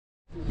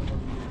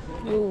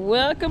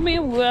Welcome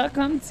and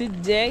welcome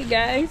today,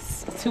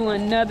 guys, to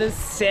another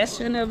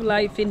session of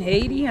Life in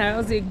Haiti.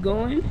 How's it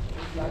going?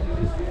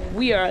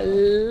 We are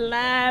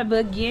live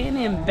again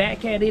and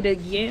back at it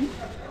again.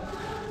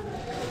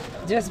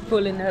 Just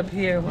pulling up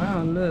here.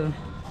 Wow, look.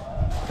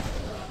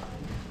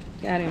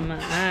 Got in my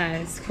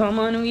eyes. Come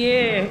on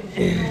here.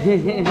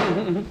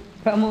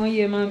 Come on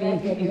here, mommy.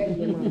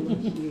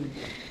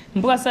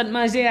 Brosse de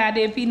manger à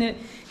des peanuts.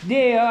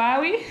 Dehors, ah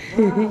oui?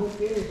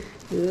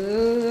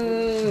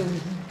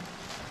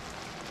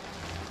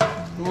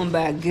 Mon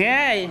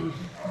bagage.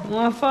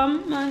 Mon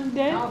femme,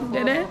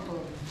 Dede.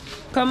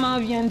 Comment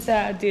vient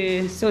ça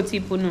te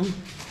sortir pour nous?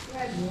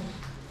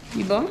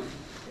 C'est bon?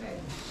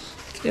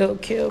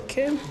 Ok.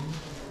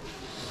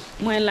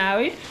 Moi là,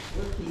 oui?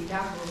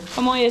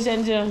 Comment est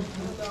Ginger?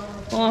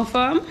 En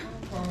forme?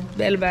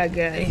 Belle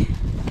bagaille.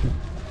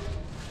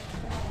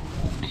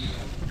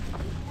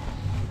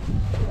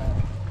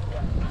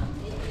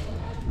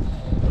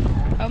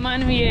 Comment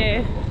nous y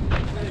est?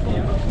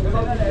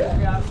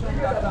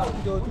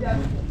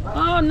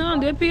 Oh non,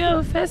 depuis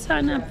on fait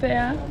ça, n'a fait.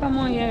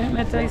 Comment y est,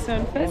 M.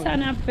 Tyson? Fait ça,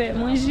 n'a fait.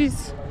 Moi,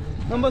 juste.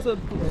 Non, mais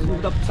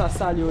ça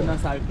salle dans la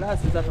salle classe,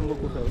 ça fait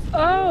beaucoup de choses.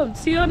 Oh,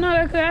 si on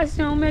a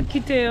récréation, on met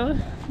quitter.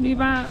 Il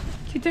va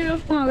quitter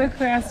pour une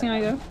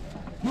récréation.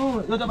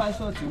 Non, on pas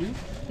sorti, oui.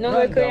 Non,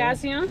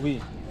 récréation? Oui.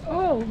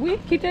 Oh, oui,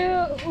 quitter,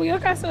 où il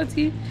a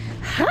sorti.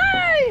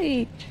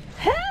 Hi!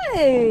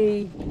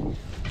 Hey!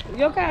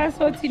 Yo ka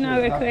sorti dans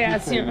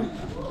récréation.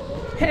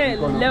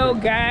 Hello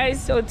guys,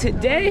 so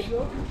today,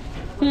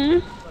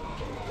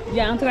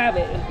 y'all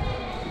travail.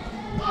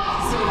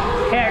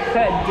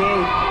 Haircut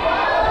day.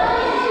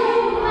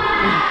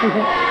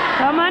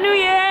 Come on, New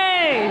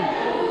Year!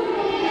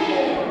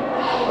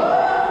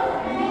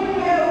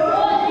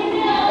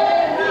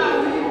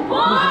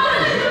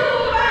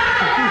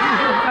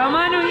 Come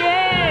on, New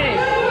Year!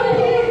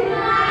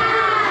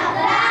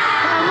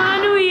 Come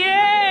on, New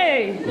Year!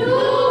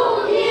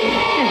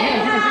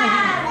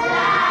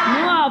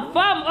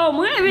 Oh,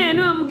 moi,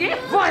 nous get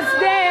first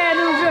day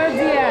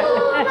aujourd'hui.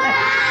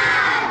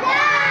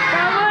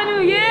 Come on,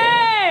 New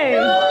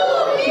Year!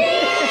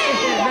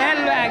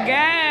 Belle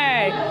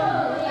bagaille.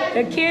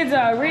 The kids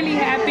are really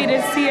happy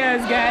to see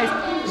us, guys.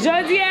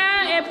 Aujourd'hui,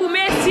 et pour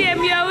messieurs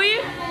mieux, oui?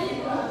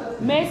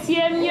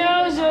 Messieurs mieux,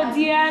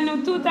 aujourd'hui,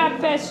 nous tout à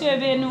fait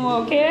cheveux nous,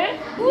 ok?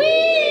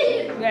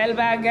 Oui! Belle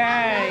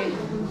bagaille.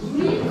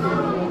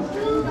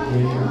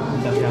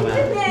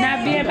 N'a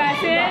bien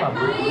passé?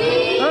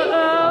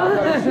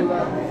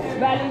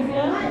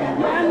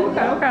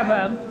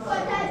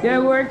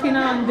 They're working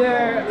on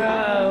their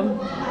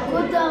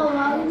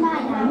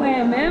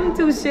même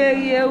tout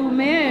chérie ou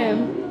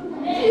même.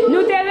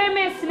 Nous te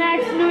remet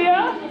snacks nous yo?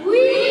 Oui.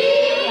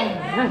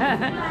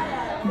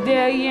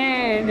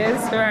 Derrière,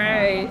 that's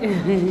right.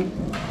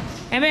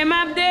 Et bien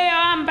m'abdé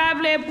on pas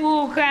vle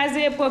pour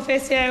craser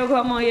professeur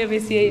comment il veut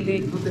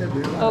essayer.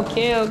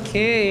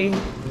 Okay.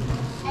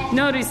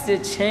 Notice the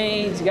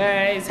change,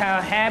 guys, how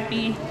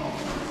happy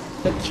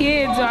the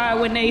kids are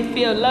when they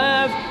feel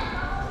love.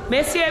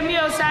 Monsieur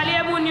mio,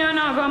 salut moun yo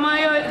non,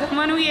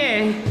 comment nous y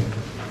est?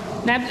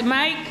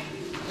 Mike?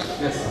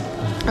 Yes.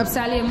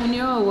 Salut moun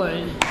yo, what?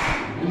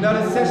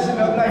 Another session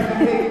of Life in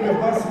Haiti with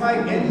Boss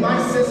Mike and my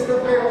sister,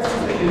 Pharaoh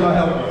sister, your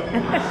helper.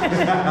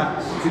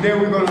 Today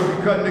we're going to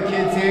be cutting the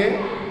kids' hair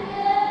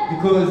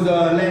because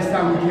last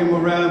time we came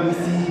around, we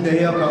see the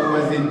haircut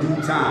was in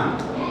due time.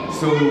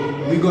 So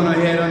we're going to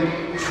head and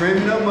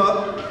trim them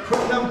up,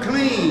 put them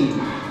clean.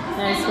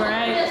 That's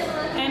right.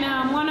 And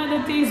one of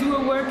the things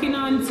we're working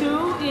on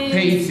too is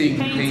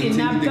painting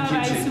Not the to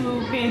kitchen.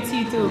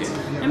 painting too.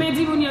 I mean,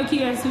 do you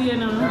qui est sur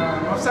non?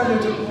 On salue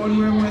tout le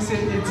monde, moi c'est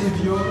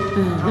Etivio.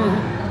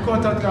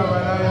 Content de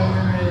travailler là,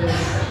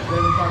 de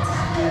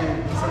participer,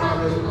 ça m'a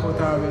fait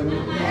content avec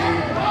nous.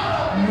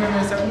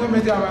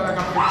 Nous travaillons là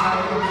quand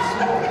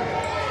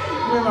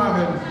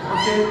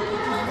okay?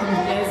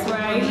 That's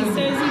right. He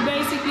says he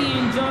basically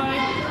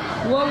enjoyed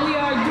what we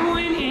are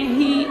doing and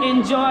he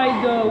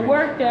enjoyed the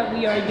work that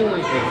we are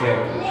doing.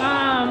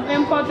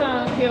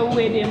 Important que vous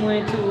aidez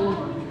moi tout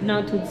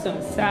dans tout ça.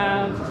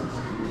 Ça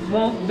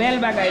bon belle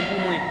bagaille pour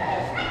moi.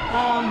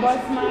 Boss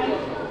Mike,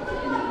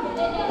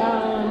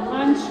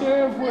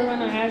 unsure if we're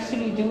gonna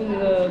actually do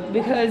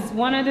because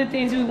one of the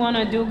things we want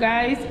to do,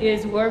 guys,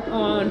 is work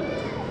on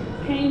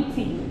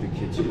painting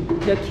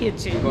the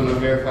kitchen. We're going to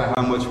verify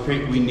how much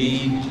paint we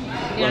need.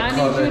 Yeah, I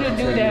need you to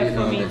do that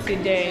for me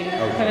today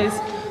because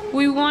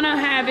we want to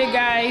have it,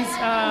 guys,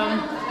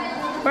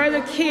 where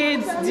the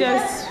kids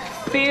just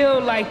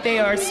feel like they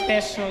are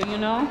special, you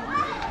know,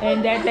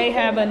 and that they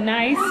have a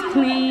nice,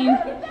 clean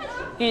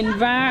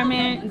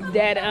environment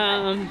that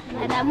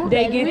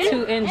they get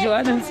to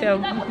enjoy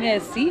themselves.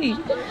 Merci.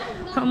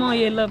 Come on,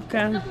 you love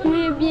car.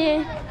 Oui,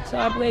 bien.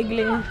 Ça va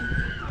régler.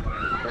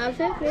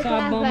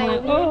 Ça bon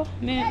moi. Oh,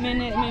 mais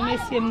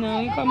messieurs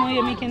non, comment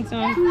you making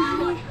son?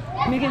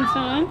 Making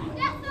son?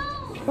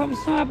 Comme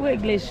ça après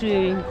régler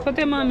chérie.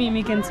 Côté mamie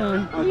making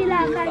son. Il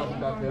a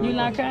You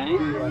like it?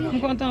 I'm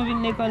content de venir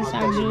à l'école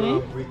chaque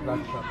jour.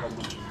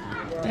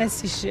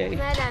 Merci, chérie.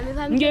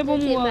 Madame, Je pour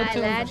moi.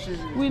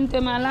 Oui, je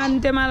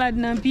suis malade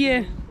dans le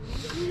pied.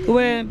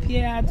 Oui, le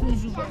pied a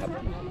toujours pas.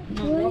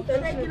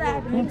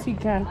 Un petit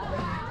cas.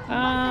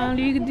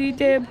 Lui dit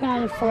que tu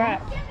prends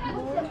frappe.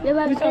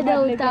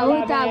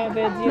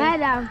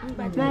 Madame,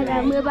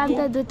 je vais pas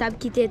te taper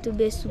quitter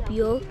tomber sous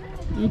pied.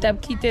 On t'a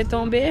quitté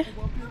tomber?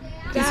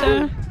 C'est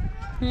ça?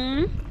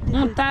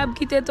 On t'a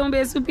quitté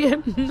tomber sous pied?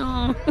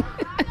 Non.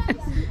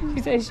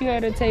 She said she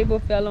heard a table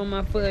fell on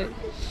my foot.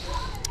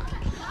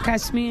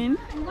 Cash me in.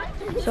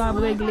 So I'm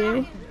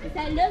réglé.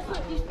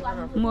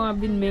 Moi,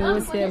 je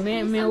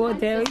vais me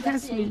hôtel.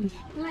 Cash me in.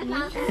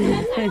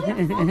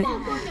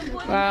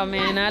 Wow,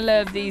 man, I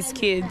love these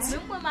kids.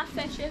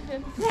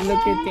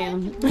 Look at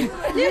them.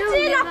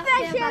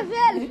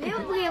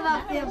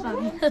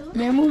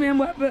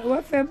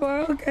 What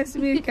for?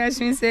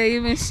 Kashmir say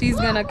even she's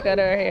gonna cut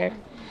her hair.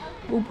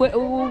 Vous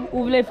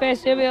voulez faire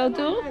cheveux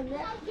tout?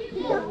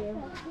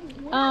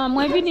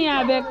 Moi, je viens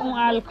avec un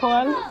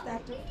alcool.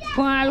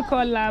 Pour un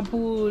alcool là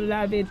pour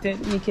laver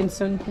tête,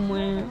 Nickinson pour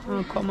moi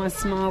en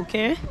commencement, ok?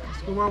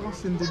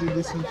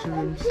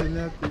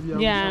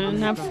 Yeah,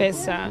 on a fait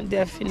ça,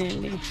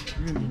 definitely.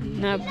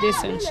 On a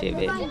descend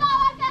cheveux.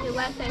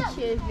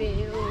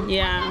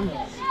 Yeah.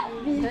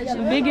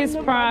 The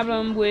biggest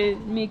problem with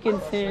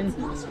Nickinson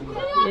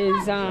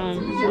is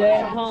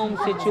the home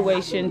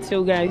situation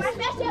too, guys.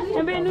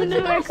 Eh bien, nous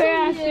avons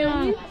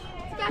récréation.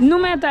 Nous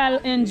mettons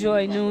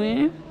enjoy, nous,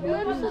 hein?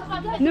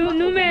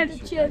 Nous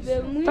mettons,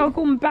 tant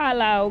qu'on parle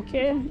là, ok?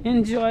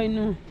 Enjoy,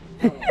 nous.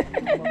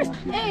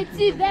 Hey,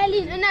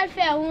 Tibeline, on a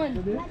fait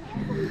one.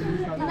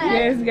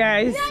 Yes,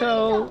 guys,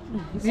 so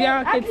as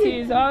y'all can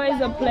see, it's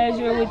always a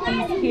pleasure with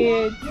these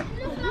kids.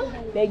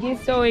 They get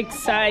so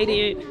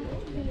excited.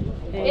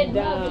 And,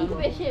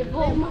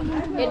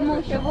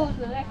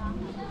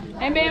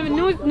 eh bien,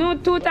 nous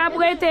tout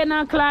apprêtés dans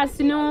la classe,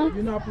 nous.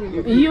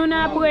 Une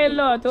après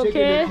l'autre, ok?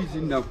 Je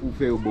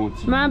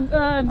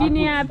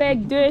viens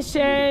avec 2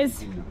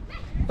 chaises,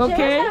 ok?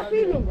 Et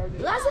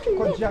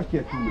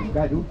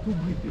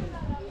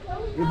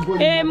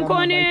je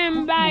connais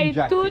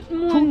tout le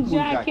monde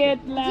jacket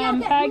là,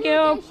 pas que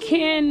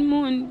aucun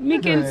monde.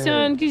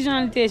 Mickelson qui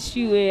j'en t'ai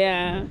choué.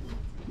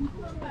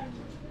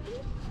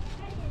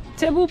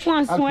 C'est pour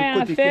prendre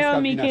soin à faire,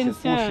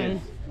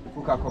 Mickelson.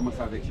 Faut qu'on commence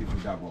avec chez vous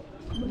d'abord.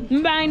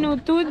 M'bay nous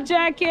toute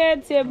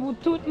jacket, c'est pour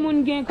tout le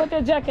monde gain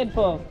côté jacket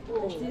pour.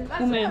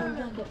 Ou même.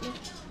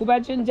 Ou pas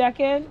une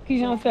jacket, qui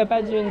j'en fais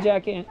pas une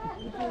jacket.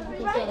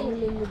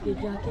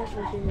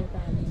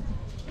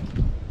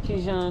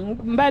 Qui j'en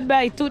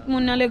m'bay tout le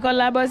monde dans l'école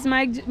la boss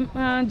Mike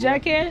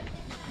jacket.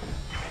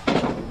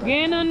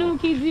 Gain nous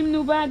qui dit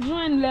nous pas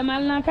joindre le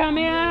mal dans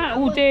caméra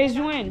ou te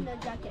joindre.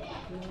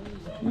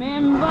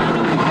 Même bon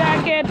nous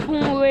jacket pour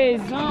une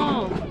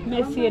raison,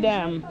 messieurs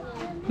dames.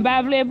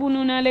 M'bavle pour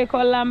nous dans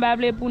l'école là,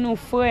 m'bavle pour nous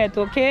fret,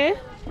 okay?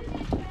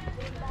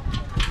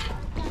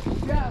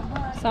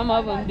 Some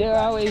of them, they're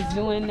always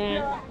doing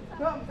that.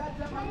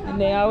 And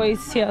they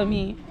always tell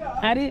me,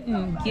 I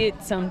didn't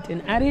get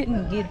something. I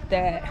didn't get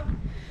that.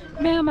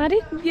 Ma'am, I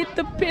didn't get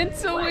the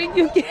pencil when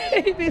you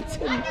gave it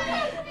to me.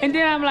 And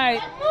then I'm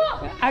like,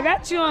 I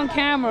got you on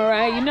camera,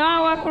 right? You know I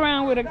walk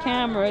around with a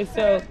camera,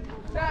 so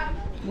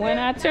when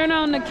I turn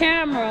on the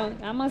camera,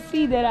 I'm gonna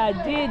see that I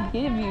did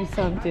give you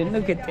something.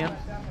 Look at them.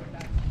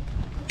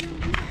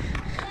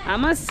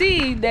 I'm gonna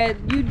see that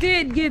you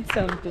did get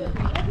something.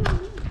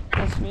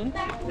 Kashmin.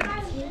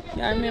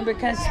 Y'all remember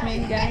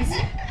Kashmin, guys?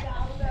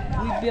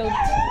 We built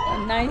a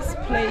nice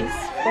place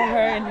for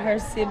her and her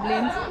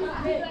siblings.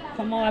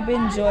 Come on, I've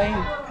been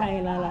enjoying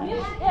Kaila.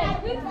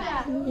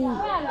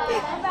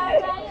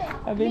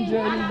 I've been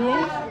enjoying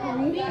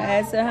it. I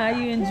asked her, how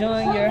you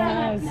enjoying your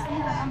house?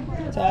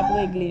 Top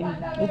Wiggly.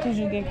 Vous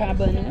toujours gen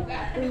cabane?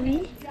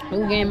 Oui.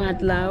 Vous gen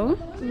matelas?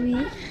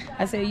 Oui.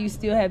 I said, you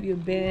still have your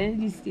bed,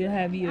 you still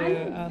have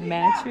your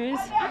mattress.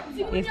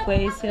 Et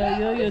frère et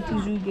yo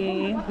toujours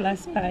gen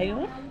place pa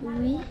yo?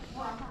 Oui.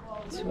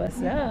 Tu vois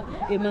ça?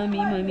 Et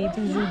mamie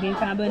toujours gen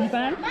cabane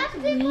pan?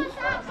 Oui.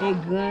 Et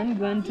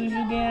grand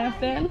toujours gen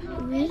affaire?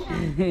 Oui.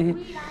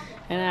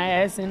 And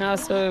I asked, and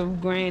also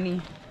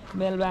granny,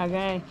 bel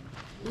bagay.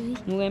 Oui.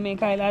 Nous aimons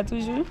Kaila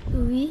toujours?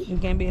 Oui. Nous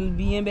aimons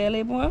bien belle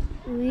et moi?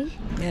 Oui.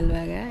 Bel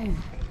bagay.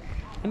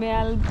 Mais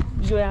elle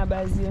joue à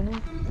Basile.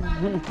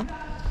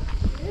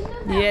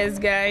 Yes,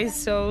 guys,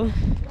 so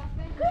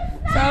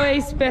it's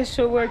always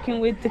special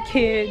working with the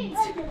kids.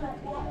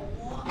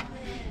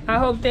 I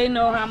hope they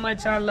know how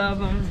much I love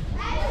them.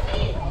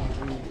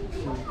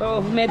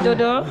 Oh,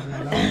 médodo.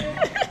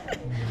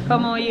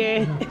 Comment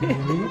est?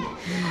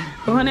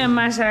 On aime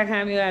marcher à la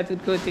caméra à tous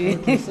côtés.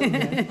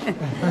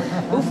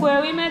 Vous pouvez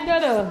oui mettre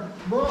dodo?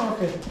 Bon, en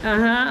fait.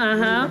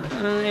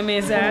 On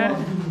aime ça.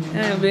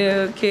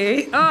 Ok.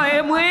 Oh,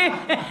 et moi?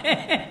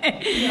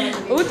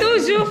 Ou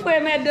toujours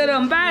faut mettre dodo.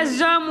 Pas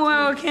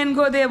jamais aucun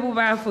côté pour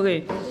pas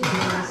faire.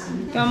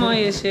 Comment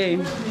est chérie?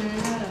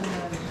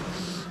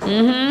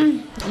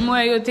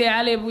 Moi, je suis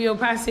allé pour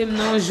passer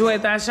mon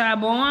jouet à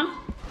charbon.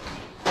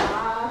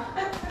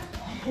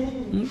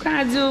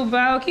 M'ka di ou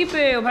pa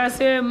occupé parce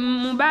que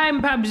m'ba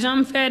m'pa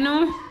jamais fait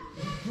nous.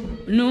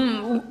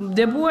 Nous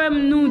depuis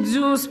nous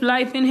jus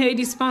Life in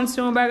Haiti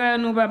sponsor bagay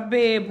nous pas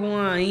payer pour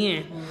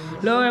rien.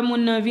 Là mon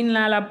nan vinn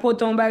là la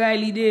poton bagay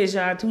li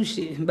déjà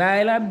touché.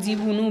 Ba la dit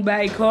pour nous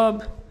bay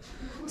cob.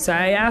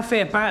 Ça y a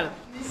fait pas.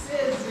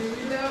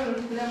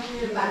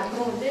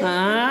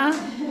 Ah,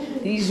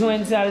 il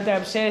joint ça le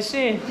tap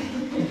chercher.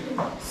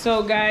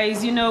 So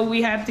guys, you know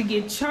we have to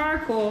get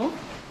charcoal.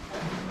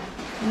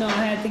 No,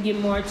 I had to get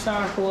more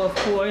charcoal, of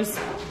course.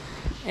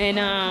 And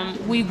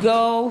we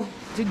go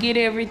to get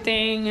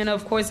everything, and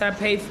of course I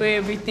pay for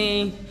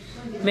everything.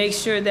 Make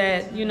sure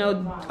that, you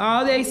know,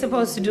 all they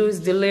supposed to do is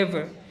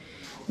deliver.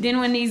 Then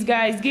when these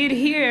guys get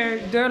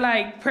here, they're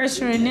like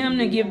pressuring them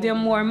to give them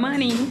more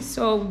money.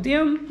 So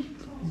them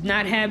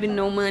not having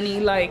no money,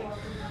 like,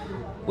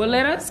 well,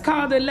 let us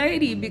call the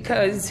lady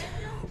because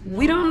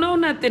we don't know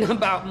nothing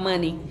about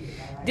money.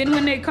 Then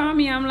when they call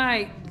me, I'm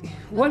like,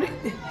 what?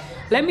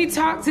 Let me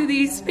talk to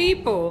these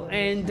people.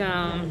 And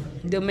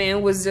the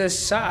man was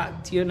just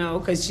shocked, you know,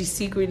 because she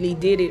secretly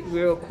did it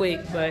real quick.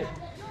 But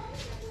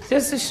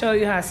just to show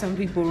you how some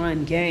people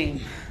run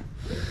game.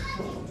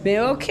 But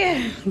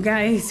okay,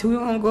 guys, we're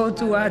going to go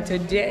throughout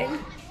today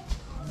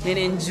and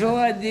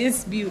enjoy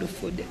this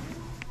beautiful day.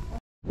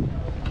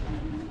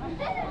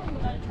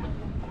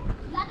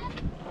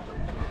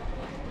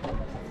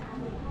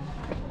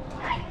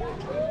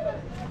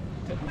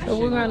 So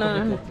we're going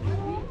to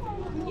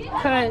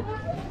cut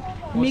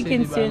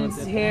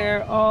Mickinson's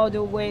hair all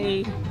the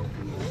way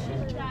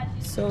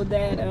so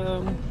that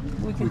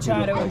we can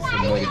try to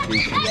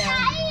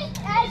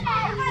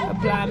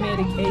apply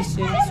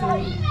medication to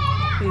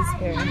his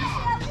hair.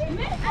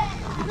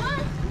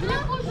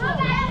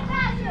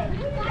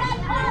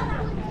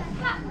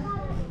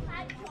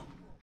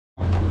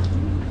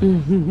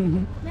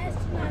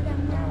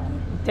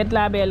 Tête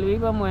la belle, oui,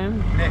 comme moi.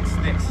 Next.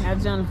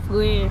 Agent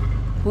free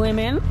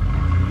women.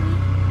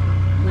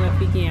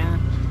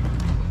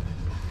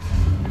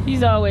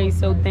 He's always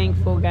so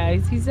thankful,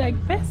 guys. He's like,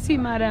 merci,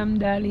 Madame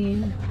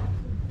Darlene.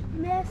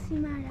 Merci,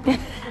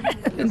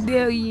 madame.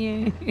 There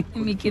you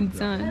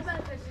Mickinson.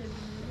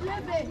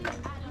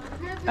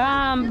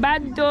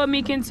 Baddo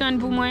Mickinson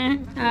pour moi.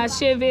 À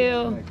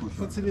cheveux.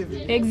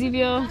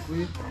 Exhibio.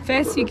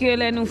 Fais si que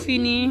là nous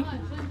fini.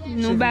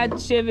 Nous bad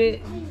cheveux.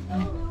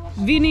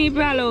 Vini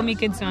palo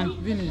Mickinson.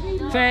 Vini.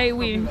 Fais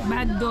oui,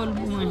 baddo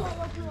pour moi.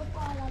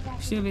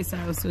 Cheveux ça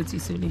sorti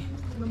sur lui.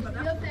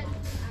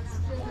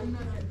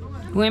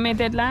 Vous aimez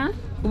tête là?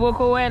 Ou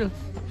beaucoup elle?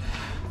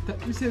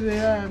 C'est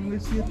vrai,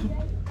 monsieur tout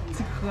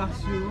petit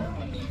crasseux,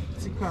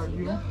 petit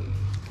cardio.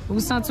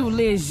 Vous sentez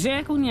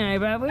léger qu'on y a,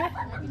 pas vrai?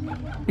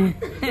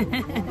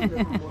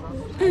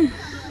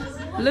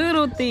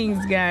 Little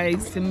things,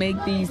 guys, to make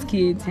these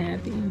kids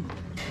happy.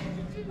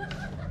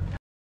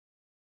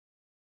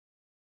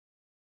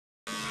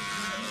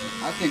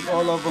 I think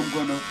all of them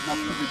gonna not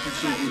put it to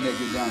show you like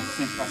down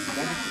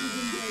sympathy.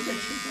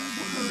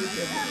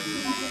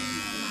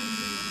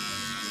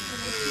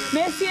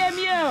 Messieurs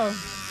mieux.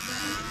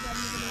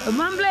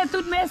 M'emblé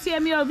tout messieurs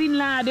mieux viennent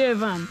là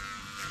devant.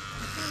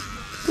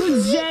 Tout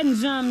jeunes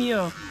gens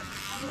mieux.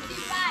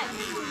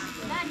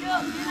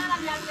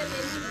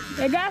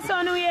 Les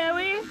garçons nous y est,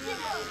 oui.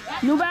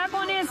 Nous pas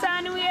connaître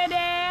ça nous y est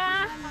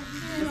derrière.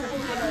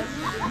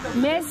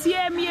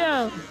 Messieurs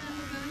mieux.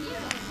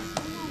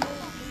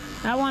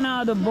 I want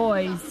all the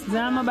boys. So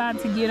I'm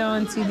about to get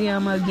on to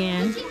them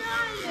again.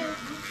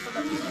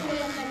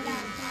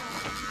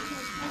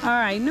 All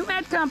right, nous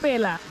mettons camper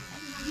là.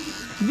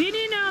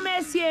 Venez non,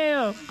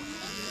 messieurs.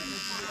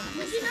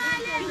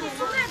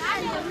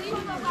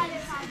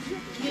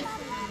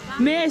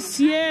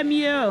 Messieurs,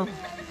 mieux.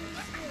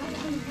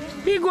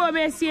 Puis gros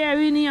messieurs,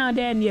 venez en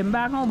dernier, je ne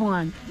comprends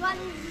pas.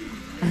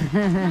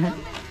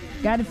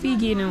 Garde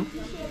figure nous.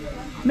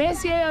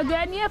 Messieurs,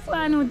 dernière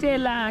fois nous étions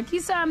là, qui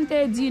ça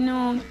me dit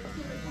nous?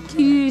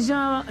 Qui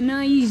gens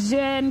non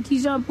hygiène,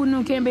 qui gens pour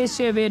nous kembe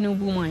cheveux nous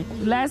pour moi.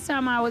 Last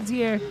time I was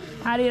here,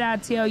 how did I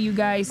tell you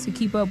guys to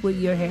keep up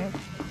with your hair?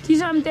 Qui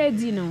gens me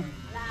dit nous?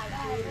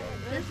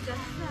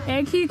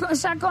 Et qui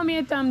chaque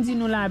combien de temps me dit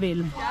nous la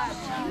belle?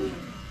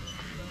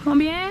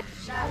 Combien?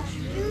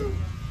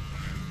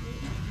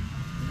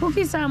 Pour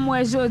qui ça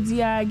moi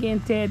jodi a gen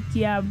tête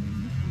qui a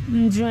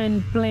joint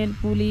plainte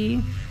pour lui?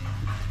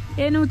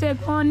 Et nous te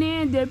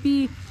connaissons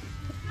depuis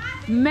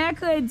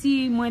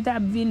mercredi, moi t'as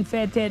vinn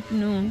faire tête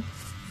nous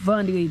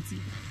vendredi.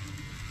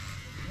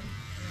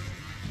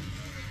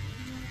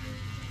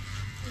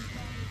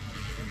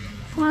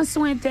 Prends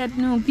soin tête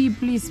nous puis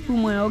plus pour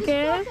moi, OK?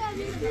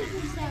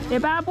 Et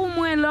pas pour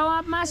moi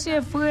là, on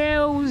marcher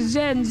frère ou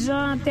jeune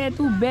gens tête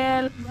ou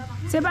belle.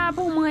 C'est pas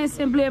pour moi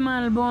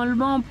simplement le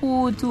bon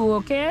pour tout,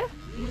 OK?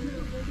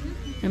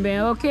 Eh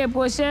bien, OK,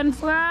 prochaine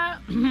fois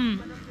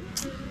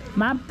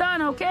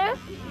m'attend, OK?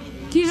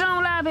 Qui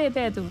j'en lave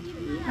tête ou?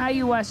 How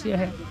you wash your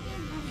hair?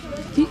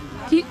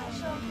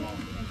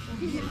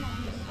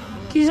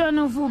 Qui j'en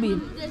nous foubi?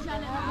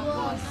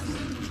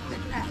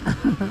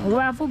 Ou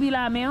va foubi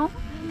la main?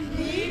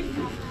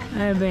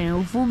 Eh bien,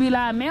 ou foubi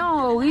la, mais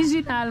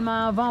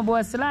originalement, van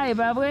boss là, et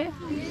pas vrai?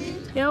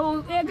 Et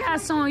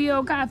garçon,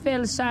 yo ka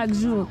fait chaque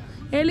jour.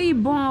 Et li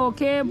bon,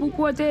 ok, pour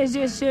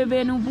protéger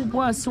cheveux nous, pour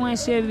prendre soin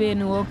cheveux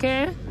nous, ok?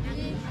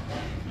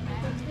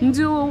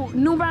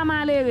 Nous pas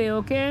malheureux,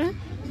 ok?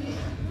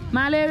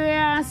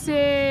 Malheureux,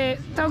 c'est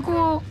tant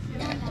que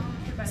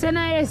c'est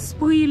dans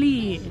l'esprit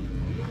li.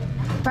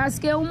 Parce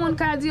que au monde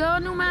ka dit, oh,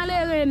 nous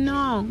malheureux,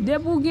 non. De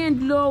pour gen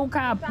de l'eau ou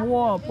ka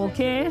propre,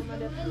 ok?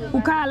 Ou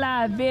ka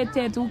laver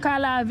tête, ou ka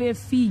laver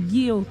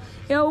figure.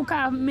 Et ou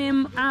ka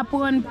même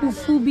apprendre pour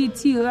foubi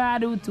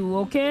tirade ou tout,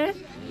 ok?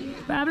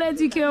 Pas vle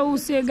di que ou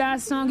se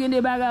garçon gen de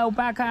bagay ou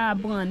pas ka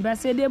apprendre.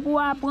 Parce que de pour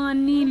apprendre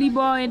ni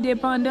libre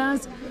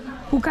indépendance,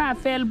 ou ka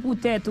faire pour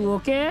tête,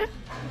 ok?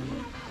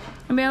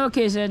 Mais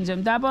ok,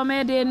 jeune, t'as pas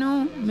m'aider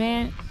nous,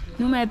 mais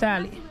nous mettons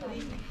aller.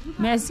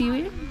 Merci,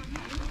 oui.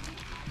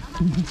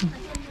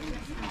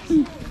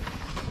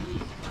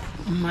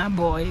 My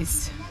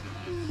boys.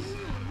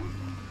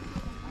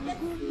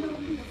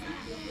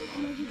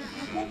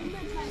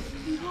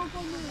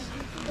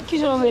 Qui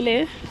j'en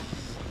veux?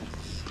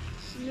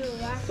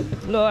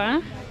 Laura.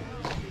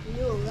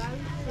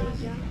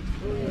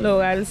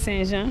 Laura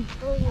Saint-Jean.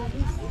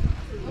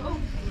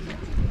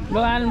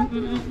 Laura,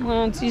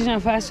 mon petit Jean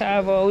fâche à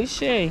avoir, oui,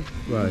 chérie.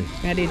 Ouais.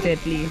 Regardez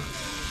tête li.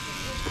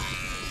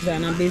 Vous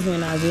en avez besoin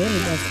de la vie,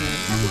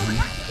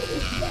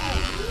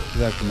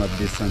 Là, comme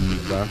je descends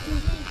là.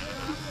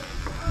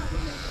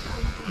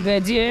 Veut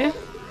dire?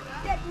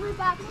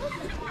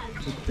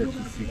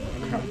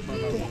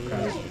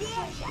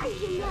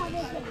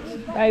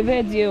 Il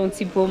veut dire un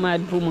petit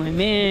pommade pour moi,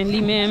 mais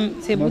lui-même,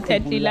 c'est pour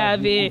tête li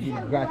laver.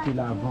 Gratter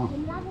l'avant.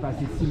 Parce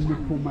que si le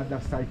pommade a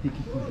saleté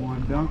qui toujours en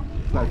dedans,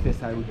 tu vas faire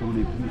ça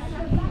retourner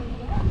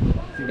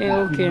plus. Et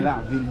ok.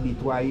 Laver, le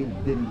nettoyer, le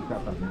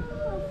délicat.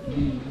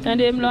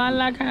 Attendez,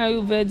 là, quand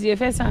il veut dire,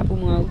 fais ça pour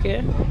moi, ok?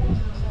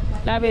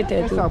 Lavez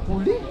tête. Fais ça pour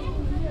lui.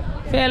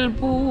 Fais-le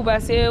pour vous,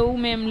 parce que ou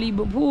même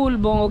libre pour le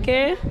bon, ok?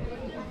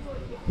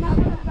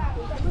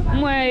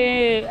 Moi,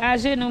 à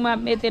genoux, je vais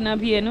mettre dans le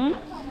pied, non?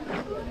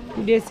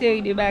 Des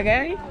séries de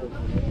bagailles.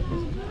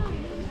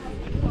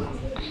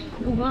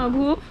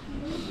 Vous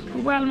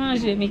pouvez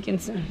manger,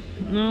 Mickinson.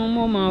 Dans un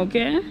moment, ok?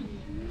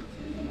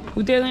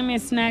 Vous avez mes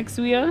snacks,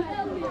 oui?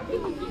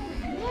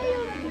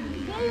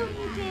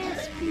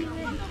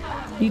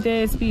 Il t'a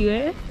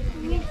inspiré?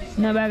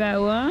 Dans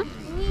bagaille,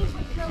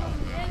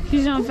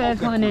 qui j'en fais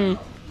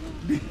connaître?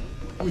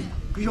 Oui,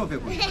 qui j'en fais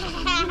connaître?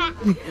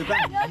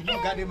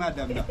 Regardez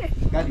madame là.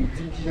 Regardez,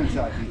 qui j'en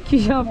charge. Qui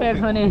j'en fais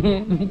connaître,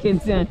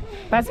 Mickinson?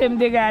 Parce que je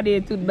me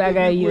regarde toute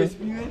bagaille.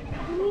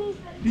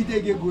 Qui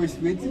te go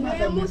esprit? Dis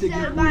madame, te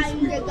go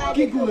esprit.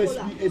 Qui go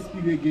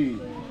esprit?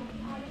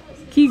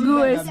 He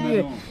grew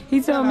experience.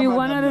 He told me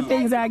one of the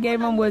things I gave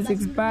him was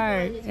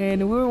expired,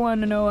 and we want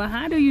to know,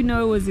 how do you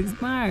know it was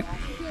expired?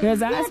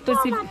 Because I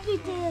specific.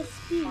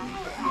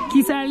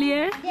 Qui ça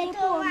lié?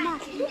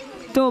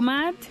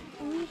 Tomate.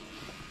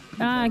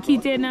 Ah, qui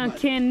était dans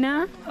can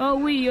na? Oh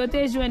oui, yo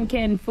te joint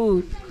can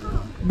food.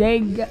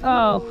 They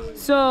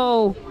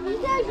so.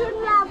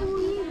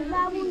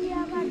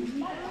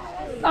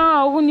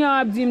 Oh, on y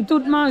a dit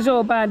tout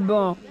manger pas de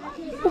bon.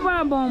 Ou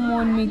pas bon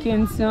monde,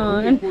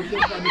 Mickinson.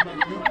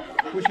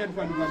 Prochaine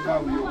fois, nous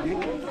allons ok?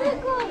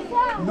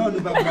 Non,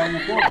 nous allons pas.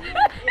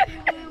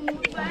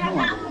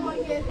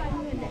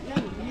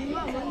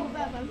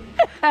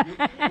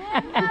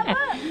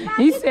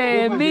 He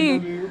said,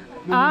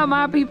 all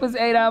my peoples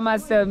ate all my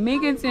stuff.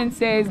 Mickinson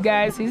says,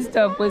 guys, his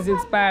stuff was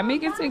expired.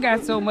 Mickinson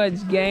got so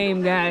much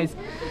game, guys.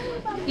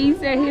 He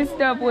said his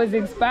stuff was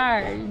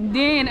expired.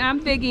 Then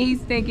I'm thinking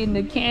he's thinking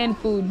the canned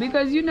food.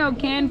 Because, you know,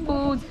 canned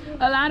foods,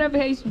 a lot of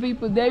Haitian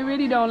people, they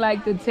really don't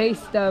like the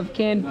taste of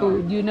canned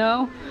food, you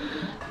know?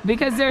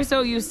 Because they're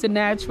so used to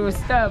natural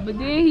stuff. But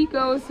then he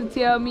goes to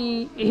tell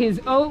me his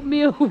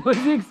oatmeal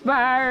was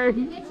expired.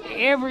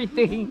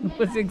 Everything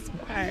was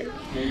expired.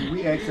 And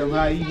we asked him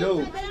how he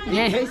know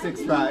it tastes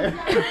expired.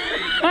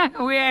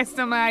 We asked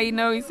him how he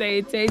know. He said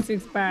it tastes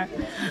expired.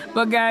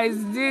 But guys,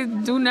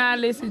 do not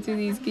listen to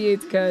these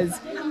kids, because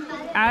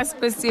I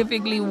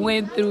specifically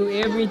went through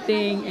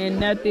everything and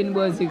nothing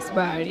was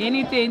expired.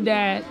 Anything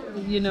that,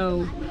 you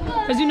know,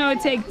 because you know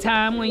it takes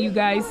time when you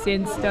guys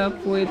send stuff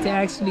for it to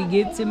actually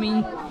get to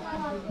me.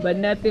 But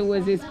nothing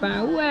was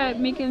expired. What,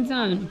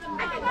 Mickinson?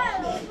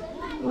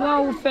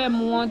 What fait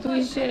moi,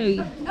 toi,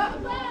 chérie?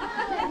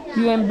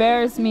 You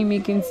embarrass me,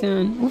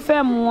 Mickinson. What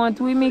fait moi,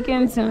 toi,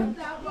 Mickinson?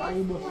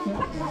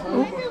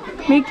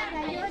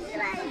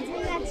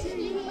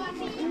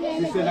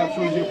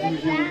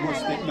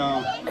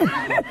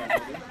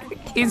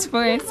 His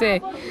friend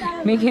said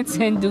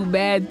Mickinson do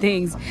bad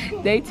things.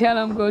 They tell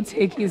him go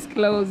take his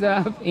clothes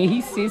off, and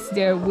he sits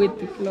there with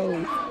the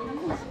clothes.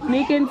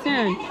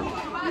 Mickinson,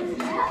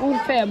 ou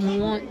fait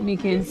moi,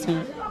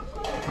 Mickinson?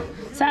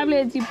 Ça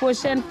veut dire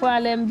prochaine fois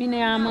l'aime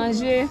venir à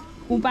manger,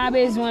 ou pas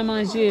besoin de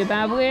manger,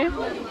 pas vrai?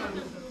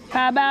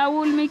 Pas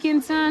baoul,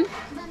 Mickinson?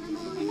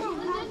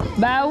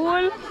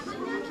 Baoul?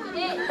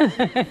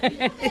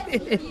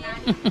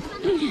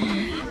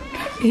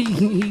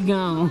 He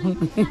gone.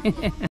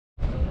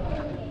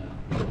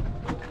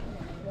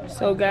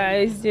 So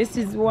guys, this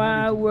is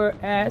why we're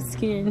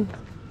asking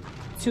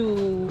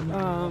to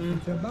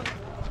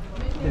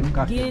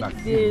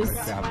get this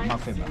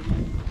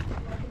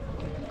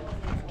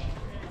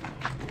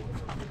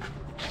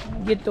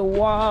get the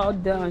wall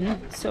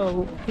done.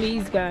 So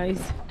please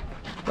guys,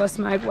 Boss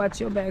Mike, watch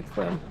your back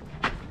friend.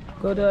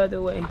 Go the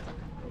other way.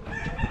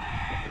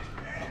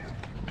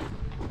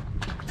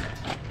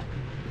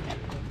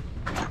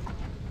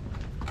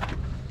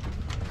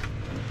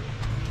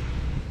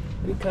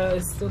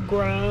 Because the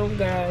ground,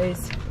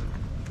 guys,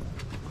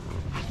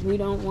 we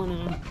don't want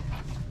to.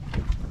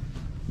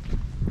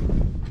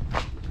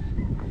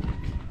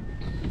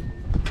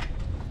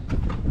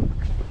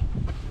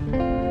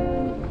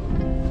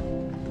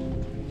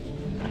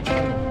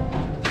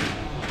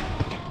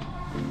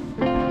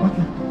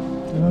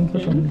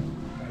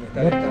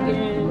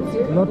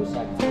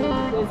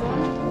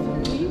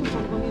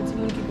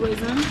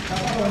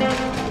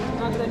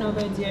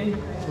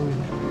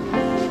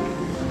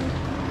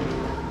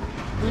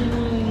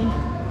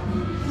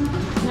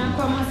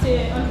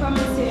 On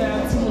commence à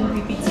petit monde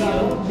plus petit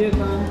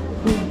devant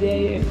ou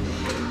derrière.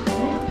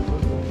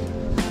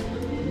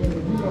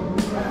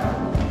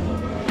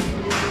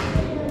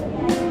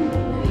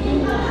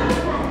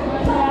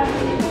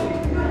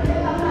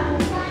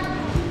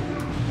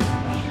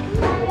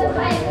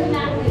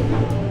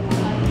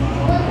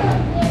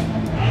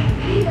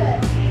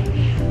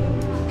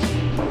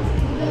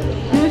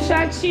 Nous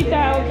chaque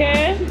chita, ok?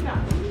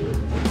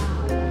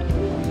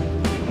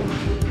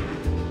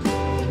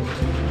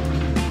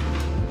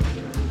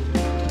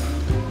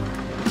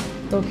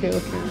 Ok.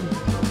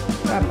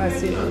 Va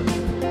passer.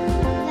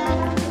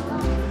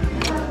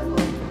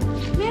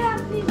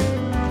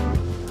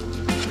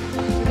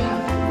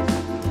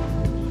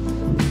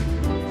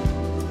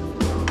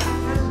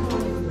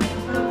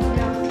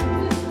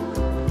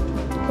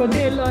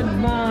 Côté l'autre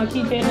banc qui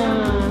était dans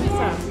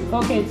ça.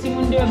 Ok, si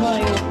mon devant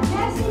yo.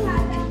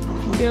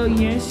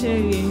 Rien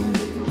chérie.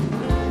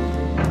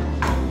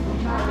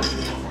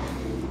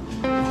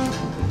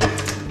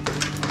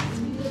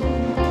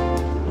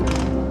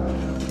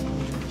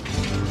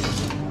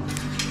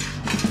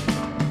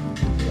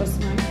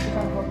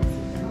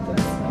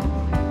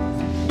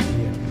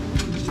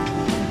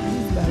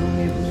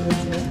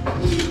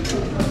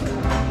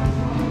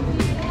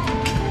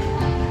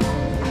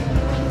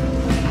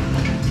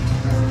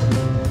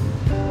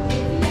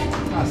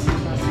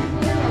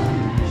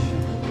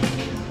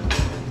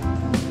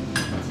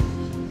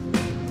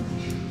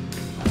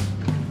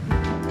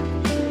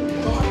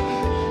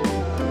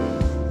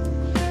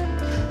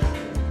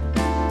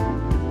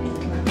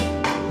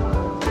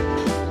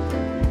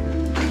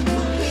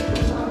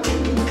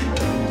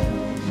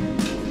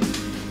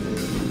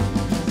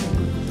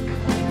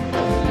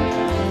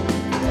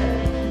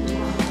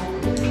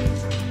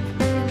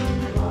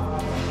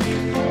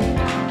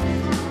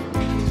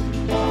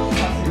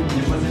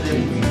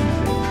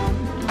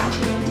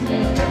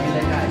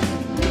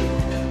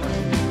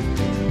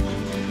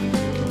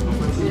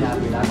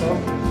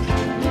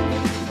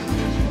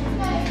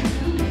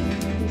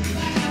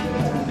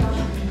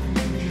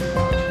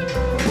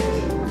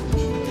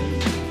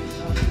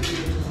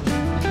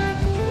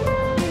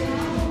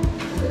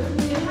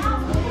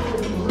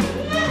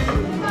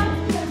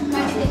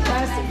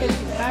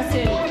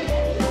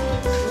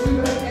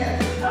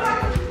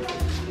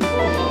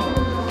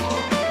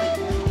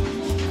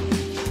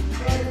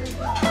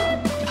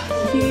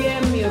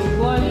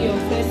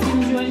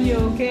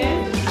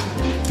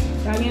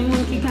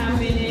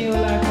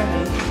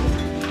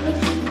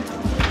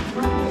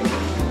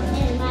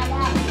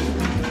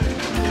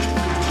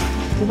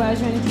 Tu vas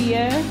jouer qui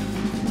est?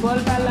 Vol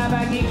par la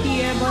bague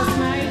qui est, Boss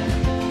Mike?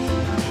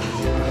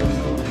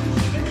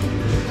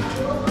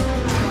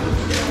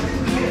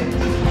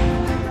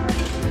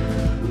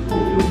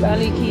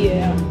 Parlez qui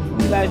est?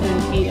 Tu vas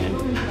jouer qui est?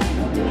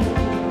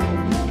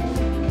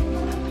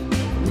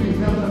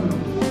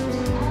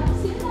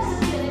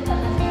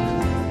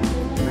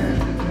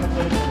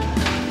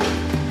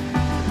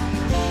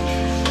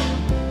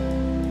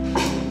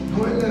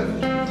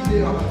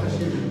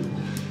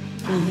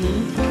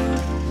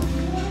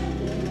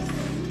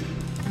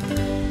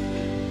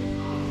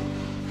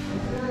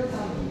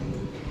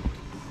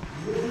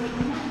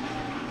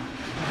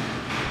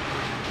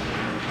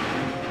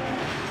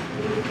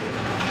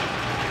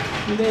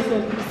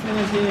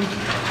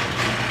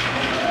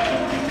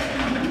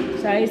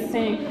 Ça est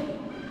 5.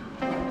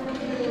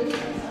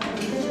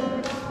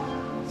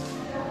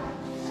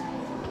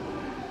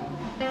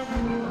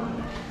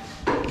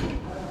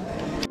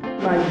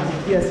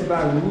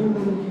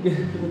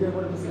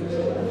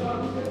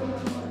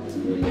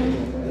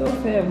 Eu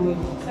ferro.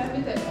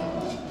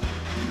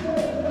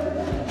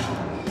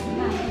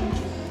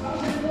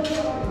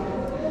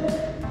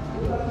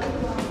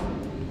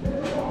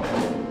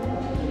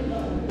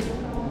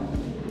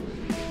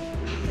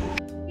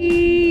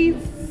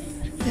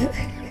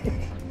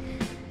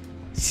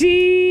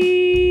 Cheese!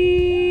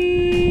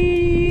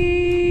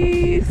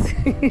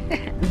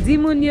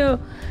 Dimunyo,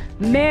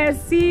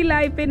 merci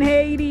Life in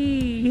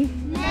Haiti.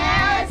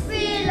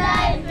 Merci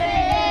Life in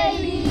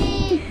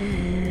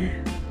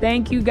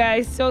Thank you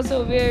guys so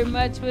very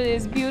much for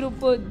this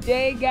beautiful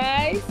day,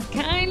 guys.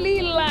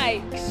 Kindly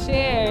like,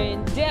 share,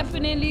 and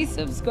definitely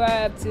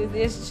subscribe to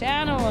this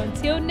channel.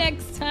 Until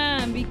next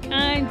time, be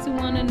kind to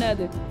one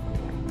another.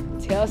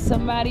 Tell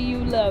somebody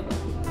you love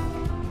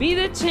them. Be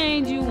the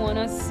change you want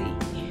to see.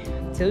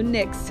 Till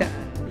next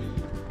time.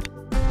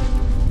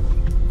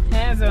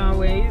 As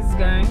always,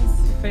 guys,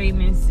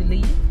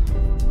 famously,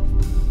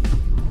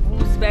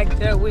 who's back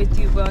there with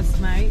you, Boss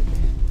Mike?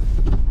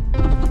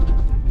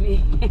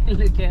 Me,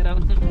 look at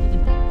him.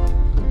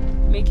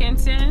 Me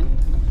Kenton?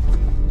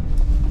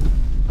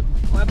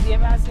 What bien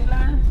passé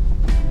là?